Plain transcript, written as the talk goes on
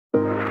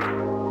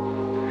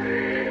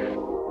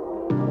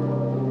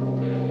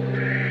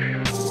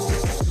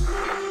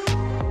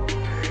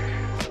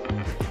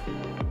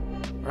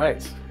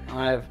Right,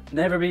 I've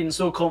never been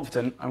so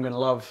confident I'm going to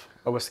love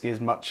a whiskey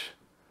as much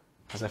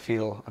as I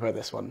feel about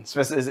this one. So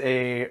this is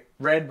a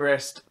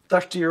Redbreast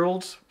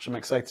 30-year-old, which I'm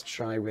excited to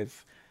try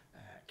with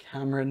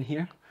Cameron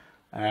here.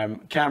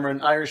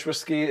 Cameron, Irish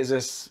whiskey, is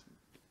this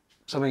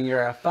something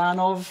you're a fan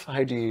of?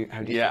 How do you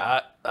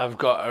feel? I've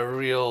got a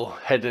real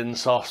hidden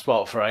soft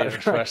spot for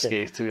Irish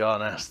whiskey, to be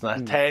honest. And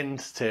I tend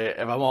to,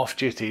 if I'm off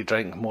duty,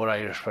 drink more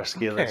Irish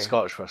whiskey than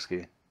Scotch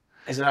whiskey.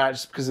 Is that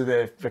just because of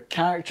the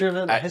character of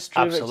it, the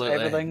history of it,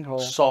 everything?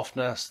 Or?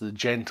 Softness, the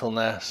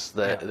gentleness,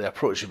 the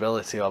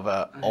approachability of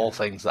it, all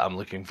things that I'm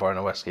looking for in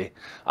a whiskey.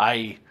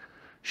 I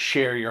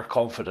share your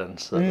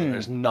confidence that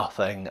there's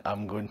nothing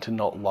I'm going to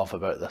not love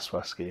about this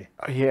whiskey.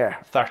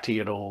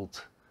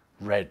 30-year-old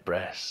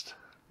Redbreast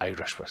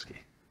Irish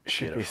whiskey.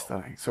 Should be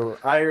stunning. So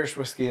Irish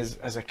whiskey is,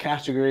 as a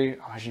category,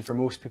 I imagine for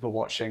most people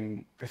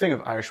watching, if we think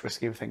of Irish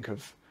whiskey, we think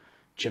of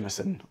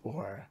Jameson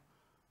or,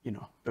 you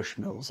know,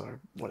 Bushmills or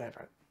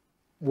whatever.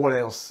 What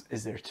else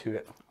is there to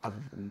it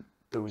other than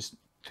those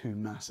two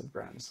massive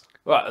brands?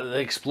 Well, the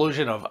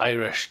explosion of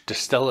Irish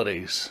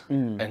distilleries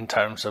in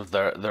terms of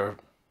their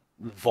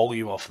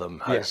volume of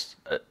them has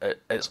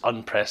it's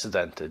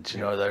unprecedented. You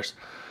know, there's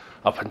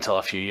up until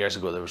a few years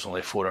ago there was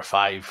only 4 or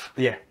 5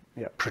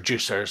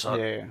 producers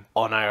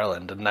on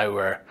Ireland, and now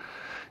we're,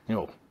 you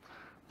know,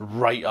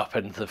 right up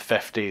into the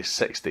 50s,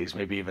 60s,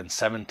 maybe even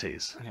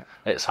 70s.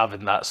 It's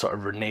having that sort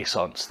of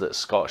renaissance that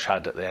Scotch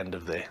had at the end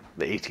of the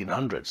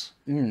 1800s.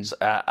 It's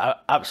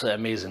absolutely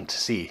amazing to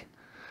see,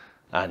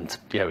 and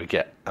we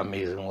get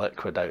amazing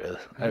liquid out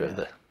of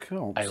the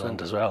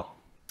island as well.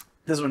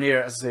 This one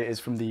here, as I say, is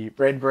from the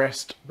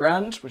Redbreast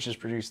brand, which is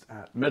produced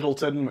at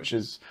Middleton, which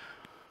is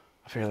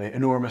a fairly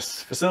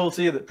enormous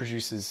facility that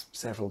produces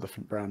several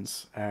different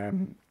brands.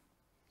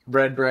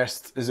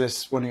 Redbreast, is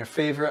this one of your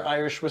favourite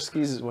Irish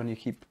whiskies? Is it one you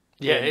keep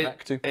going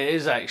back to? It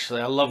is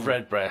actually. I love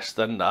Redbreast,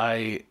 and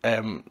I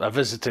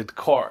visited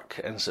Cork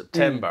in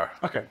September,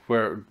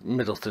 where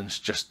Middleton's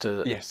just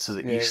to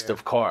the east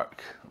of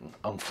Cork.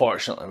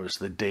 Unfortunately, it was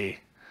the day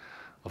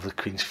of the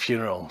Queen's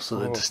funeral, so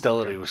the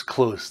distillery was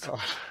closed,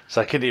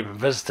 so I couldn't even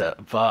visit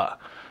it. But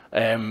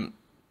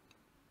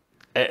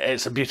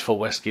it's a beautiful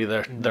whiskey.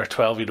 Their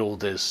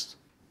 12-year-old is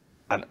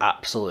an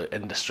absolute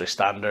industry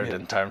standard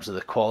in terms of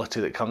the quality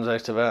that comes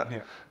out of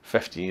it.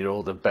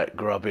 15-year-old, a bit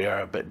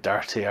grubbier, a bit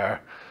dirtier.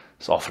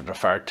 It's often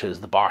referred to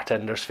as the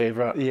bartender's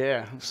favourite.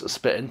 So it's a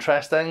bit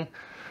interesting.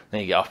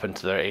 Then you get up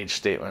into their age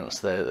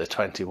statements, the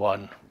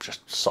 21,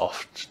 just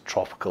soft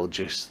tropical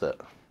juice that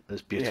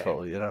is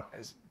beautiful, you know.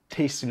 As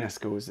tastiness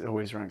goes, it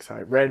always ranks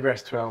high.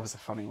 Redbreast 12 is a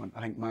funny one.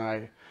 I think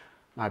my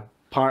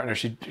partner,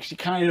 she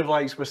kind of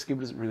likes whiskey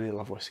but doesn't really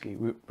love whiskey.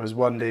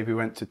 One day we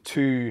went to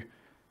 2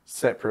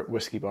 separate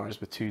whiskey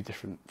bars with 2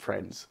 different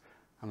friends,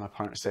 and my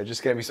partner said,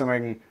 just get me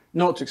something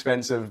not too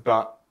expensive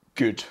but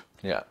good.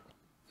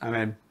 And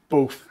then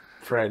both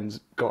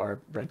friends got our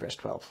Redbreast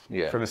 12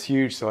 from this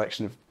huge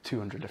selection of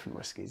 200 different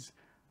whiskies.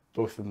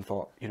 Both of them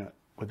thought, you know,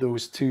 with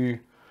those 2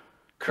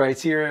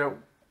 criteria,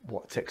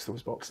 what ticks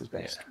those boxes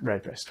best?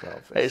 Redbreast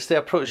 12. It's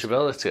the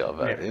approachability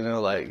of it, you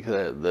know, like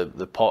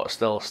the pot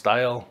still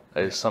style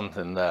is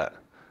something that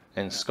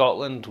in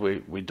Scotland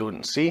we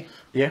don't see,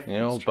 you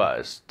know, but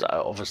it's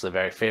obviously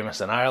very famous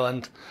in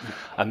Ireland,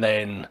 and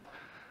then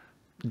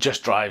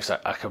just drives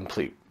a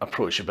complete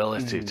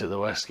approachability to the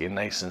whiskey.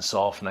 Nice and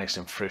soft, nice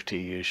and fruity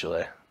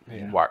usually.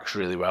 Works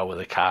really well with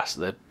the cask,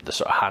 the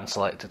sort of hand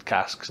selected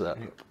casks that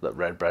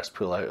Redbreast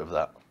pull out of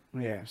that.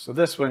 So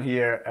this one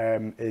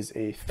here is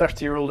a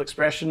 30-year-old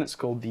expression. It's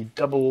called the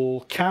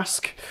double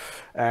cask.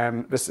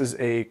 This is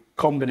a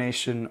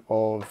combination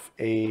of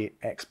a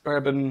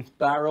ex-bourbon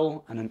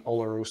barrel and an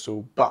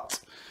Oloroso butt.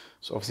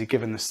 So obviously,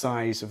 given the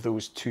size of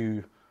those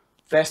 2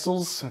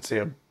 vessels, I'd say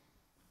a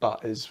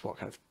butt is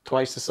kind of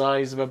twice the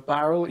size of a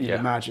barrel. You'd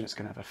imagine it's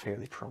going to have a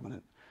fairly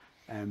prominent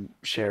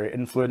sherry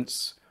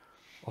influence.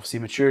 Obviously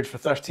matured for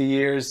 30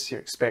 years. You're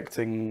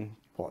expecting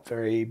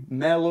very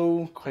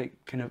mellow, quite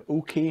kind of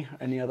oaky.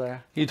 Any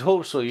other? You'd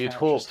hope so. You'd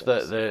hope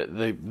that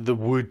the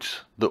wood,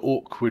 the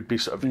oak, would be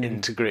sort of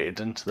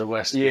integrated into the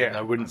whiskey, and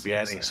there wouldn't be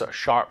any sort of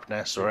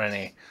sharpness or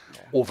any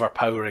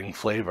overpowering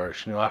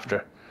flavours. You know,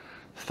 after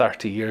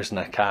 30 years in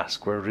a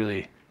cask, we're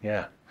really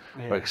we're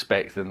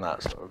expecting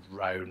that sort of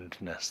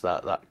roundness,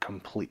 that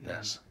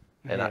completeness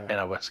in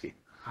a whiskey.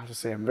 I have to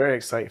say, I'm very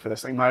excited for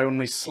this. Like, my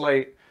only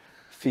slight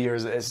fear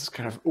is that it's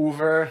kind of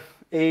over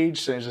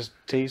aged, and it just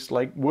tastes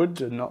like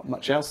wood and not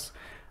much else.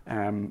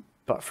 But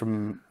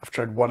I've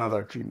tried one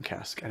other Dream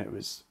Cask, and it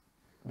was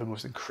the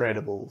most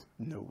incredible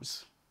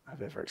nose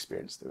I've ever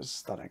experienced. It was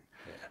stunning.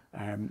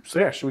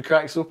 So should we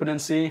crack this open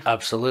and see?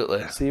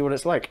 Absolutely. See what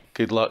it's like.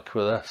 Good luck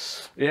with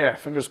this.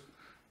 Fingers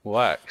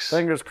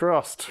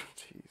crossed.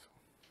 Jeez.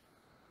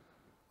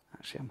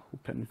 Actually, I'm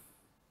hoping.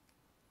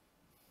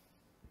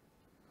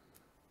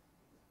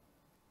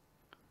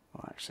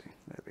 Well, actually,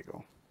 there we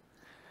go.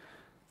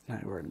 Now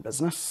we're in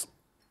business.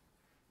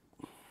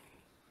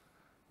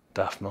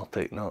 Daft will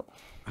take note.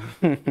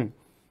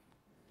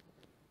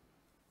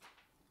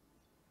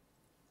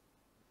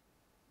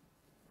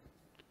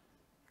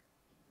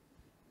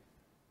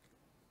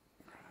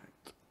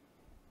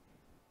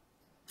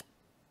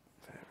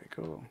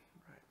 go.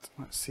 Right,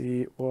 let's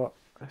see what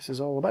this is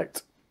all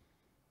about.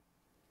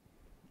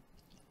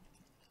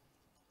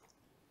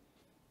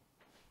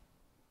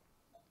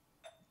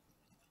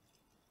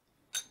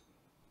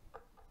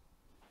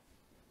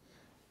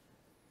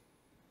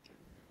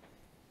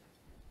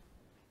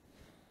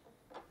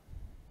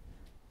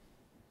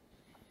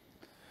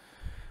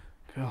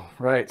 Cool.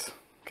 Right,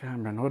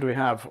 Cameron, what do we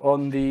have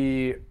on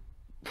the?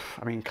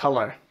 I mean,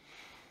 colour.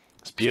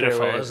 It's beautiful,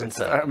 Straight away, isn't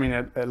it? I mean,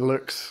 it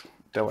looks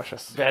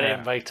delicious. Very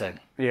inviting.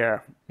 Yeah.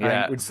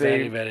 Yeah, I would say,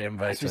 very, very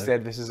inviting. as we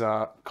said, this is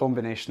a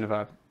combination of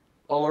a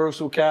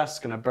Oloroso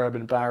cask and a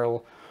bourbon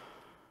barrel.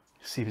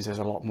 Seems there's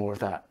a lot more of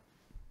that,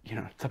 you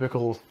know,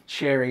 typical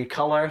sherry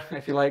colour,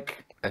 if you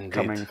like, Indeed.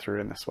 coming through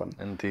in this one.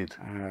 Indeed.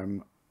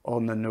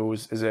 On the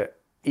nose, is it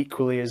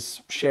equally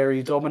as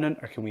sherry dominant,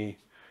 or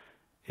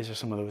is there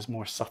some of those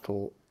more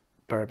subtle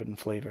bourbon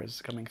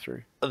flavours coming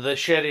through? The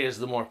sherry is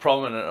the more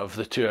prominent of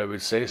the two, I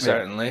would say,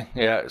 certainly.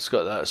 Yeah, it's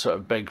got that sort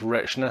of big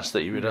richness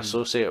that you would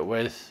associate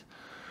with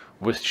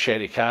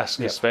sherry casks,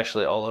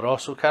 especially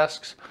Oloroso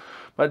casks.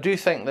 But I do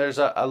think there's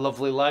a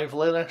lovely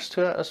liveliness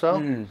to it as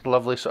well.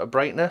 Lovely sort of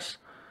brightness.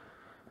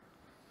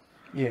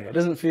 Yeah, it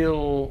doesn't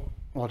feel,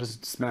 or does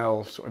it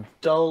smell sort of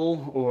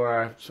dull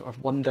or sort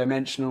of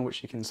one-dimensional,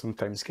 which you can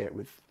sometimes get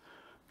with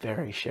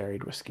very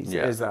sherried whiskies.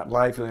 Yeah. It is that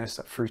liveliness,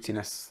 that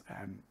fruitiness,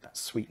 that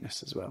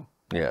sweetness as well.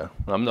 Yeah,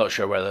 I'm not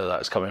sure whether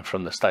that's coming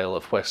from the style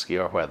of whiskey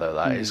or whether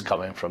that is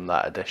coming from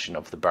that addition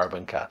of the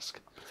bourbon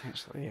cask.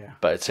 Potentially, yeah.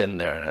 But it's in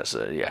there, and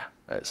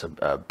it's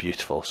a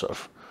beautiful sort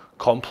of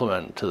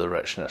complement to the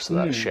richness of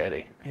that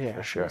sherry. Yeah,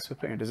 for sure.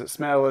 Does it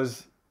smell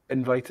as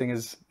inviting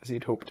as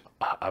you'd hoped?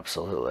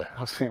 Absolutely.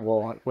 I was thinking,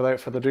 well, without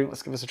further ado,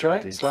 let's give this a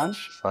try.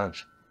 Slange.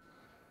 Slange.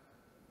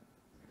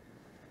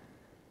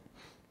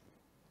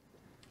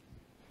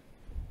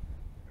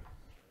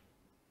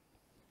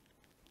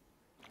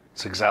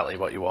 It's exactly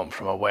what you want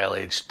from a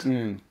well-aged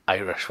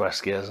Irish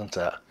whiskey, isn't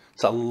it?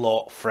 It's a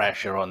lot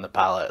fresher on the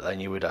palate than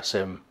you would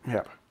assume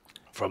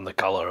from the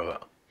colour of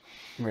it.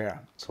 Yeah.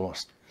 It's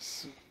almost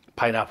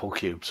pineapple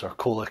cubes or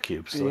cola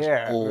cubes.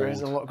 There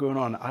is a lot going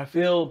on. I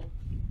feel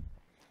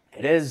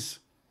it's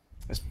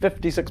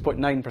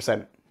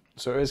 56.9%,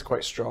 so it is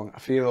quite strong. I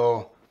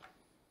feel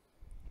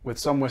with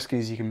some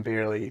whiskies you can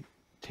barely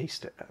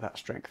taste it at that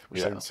strength,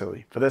 which sounds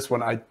silly. For this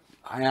one, I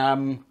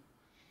am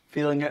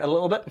feeling it a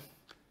little bit.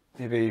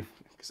 Maybe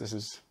because this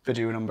is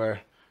video number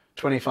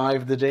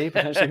 25 of the day,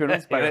 potentially, who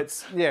knows? But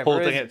it's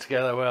holding it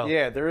together well.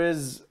 Yeah,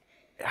 it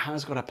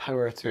has got a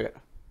power to it.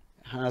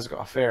 It has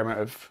got a fair amount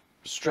of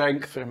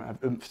strength, fair amount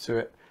of oomph to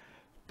it.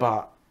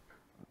 But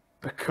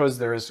because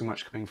there is so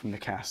much coming from the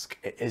cask,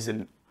 it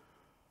isn't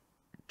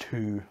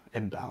too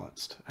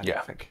imbalanced.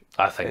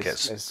 I think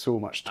there's so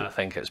much to it. I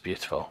think it's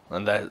beautiful,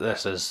 and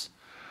this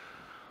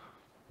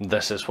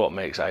is what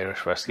makes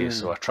Irish whiskey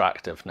so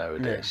attractive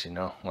nowadays. You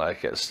know,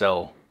 like it's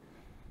still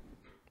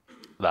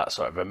that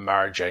sort of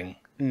emerging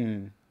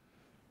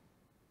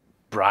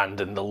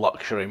brand in the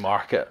luxury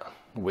market.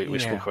 We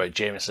spoke about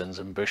Jamesons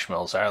and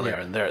Bushmills earlier,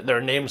 and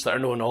they're names that are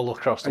known all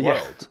across the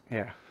world.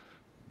 Yeah.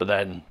 But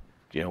then,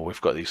 you know,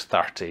 we've got these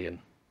 30 and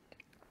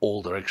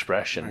older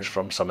expressions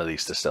from some of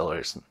these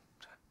distilleries. And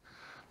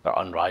they're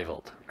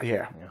unrivaled.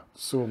 Yeah.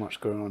 So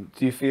much going on.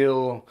 Do you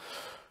feel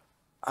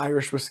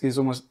Irish whiskey is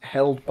almost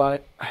held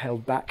back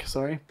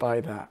by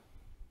that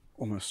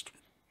almost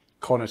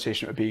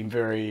connotation of it being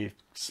very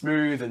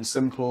smooth and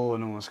simple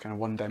and almost kind of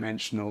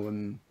one-dimensional?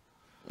 And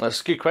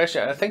that's a good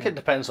question. I think it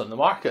depends on the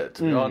market,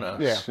 to be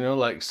honest. Yeah. You know,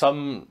 like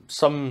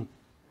some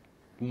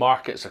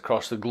markets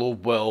across the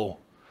globe will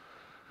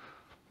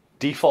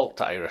default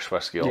to Irish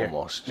whiskey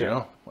almost, you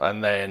know,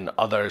 and then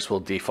others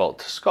will default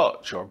to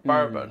Scotch or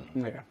bourbon.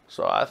 Yeah.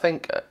 So I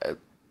think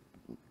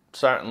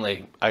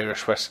certainly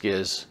Irish whiskey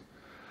is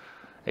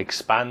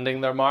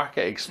expanding their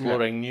market,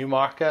 exploring new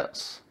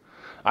markets.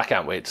 I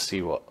can't wait to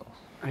see what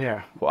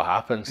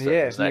happens to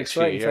the next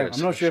few years.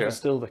 I'm not sure if it's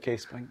still the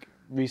case, but I think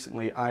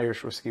recently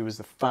Irish whiskey was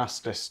the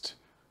fastest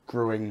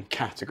growing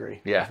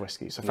category of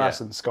whiskey. So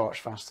faster than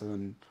Scotch, faster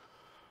than,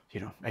 you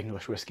know,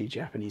 English whiskey,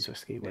 Japanese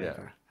whiskey,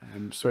 whatever.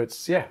 So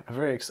it's, a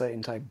very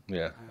exciting time.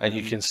 Yeah, and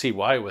you can see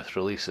why with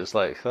releases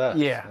like that.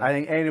 Yeah, I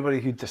think anybody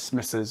who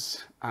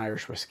dismisses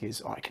Irish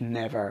whiskies, I can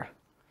never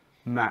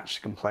match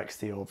the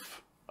complexity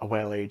of a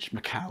well-aged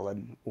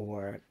Macallan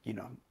or, you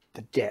know,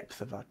 the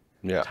depth of a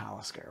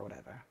Talisker or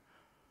whatever.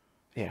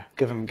 Yeah,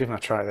 give them a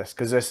try this,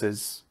 because this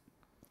is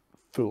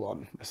full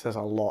on. This has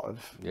a lot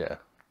of...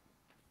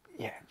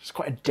 it's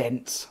quite a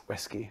dense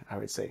whiskey, I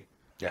would say.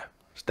 Yeah,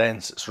 it's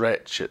dense, it's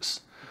rich,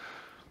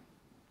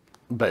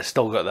 but it's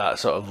still got that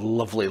sort of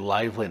lovely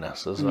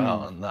liveliness as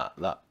well, and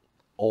that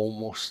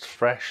almost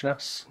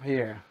freshness.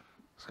 Yeah.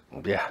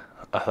 Yeah,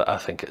 I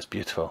think it's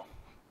beautiful.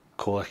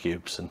 Cola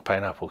cubes and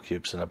pineapple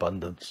cubes in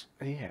abundance.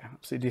 Yeah,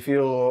 absolutely. Do you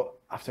feel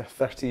after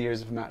 30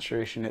 years of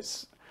maturation, do you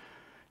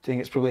think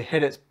it's probably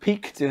hit its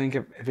peak? Do you think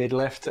if they'd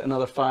left it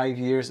another 5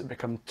 years, it'd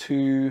become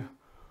too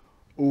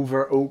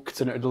over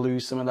oaked and it would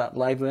lose some of that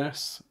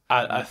liveliness?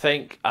 I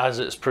think as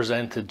it's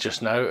presented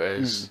just now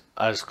is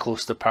as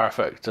close to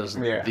perfect as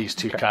these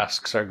two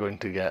casks are going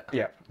to get.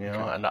 Yeah. You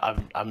know, and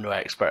I'm no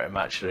expert in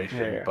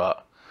maturation,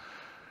 but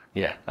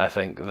yeah, I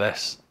think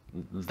this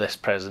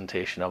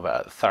presentation of it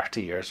at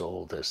 30 years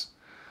old is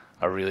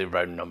a really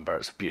round number.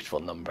 It's a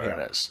beautiful number,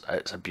 and it's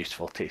a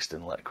beautiful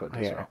tasting liquid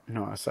as well.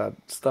 No, it's a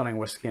stunning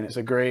whiskey, and it's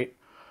a great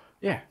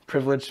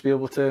privilege to be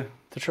able to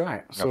try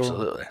it. So,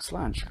 Absolutely.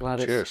 Slange, glad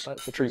Cheers.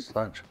 it's a treat.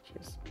 Slange.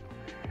 Cheers.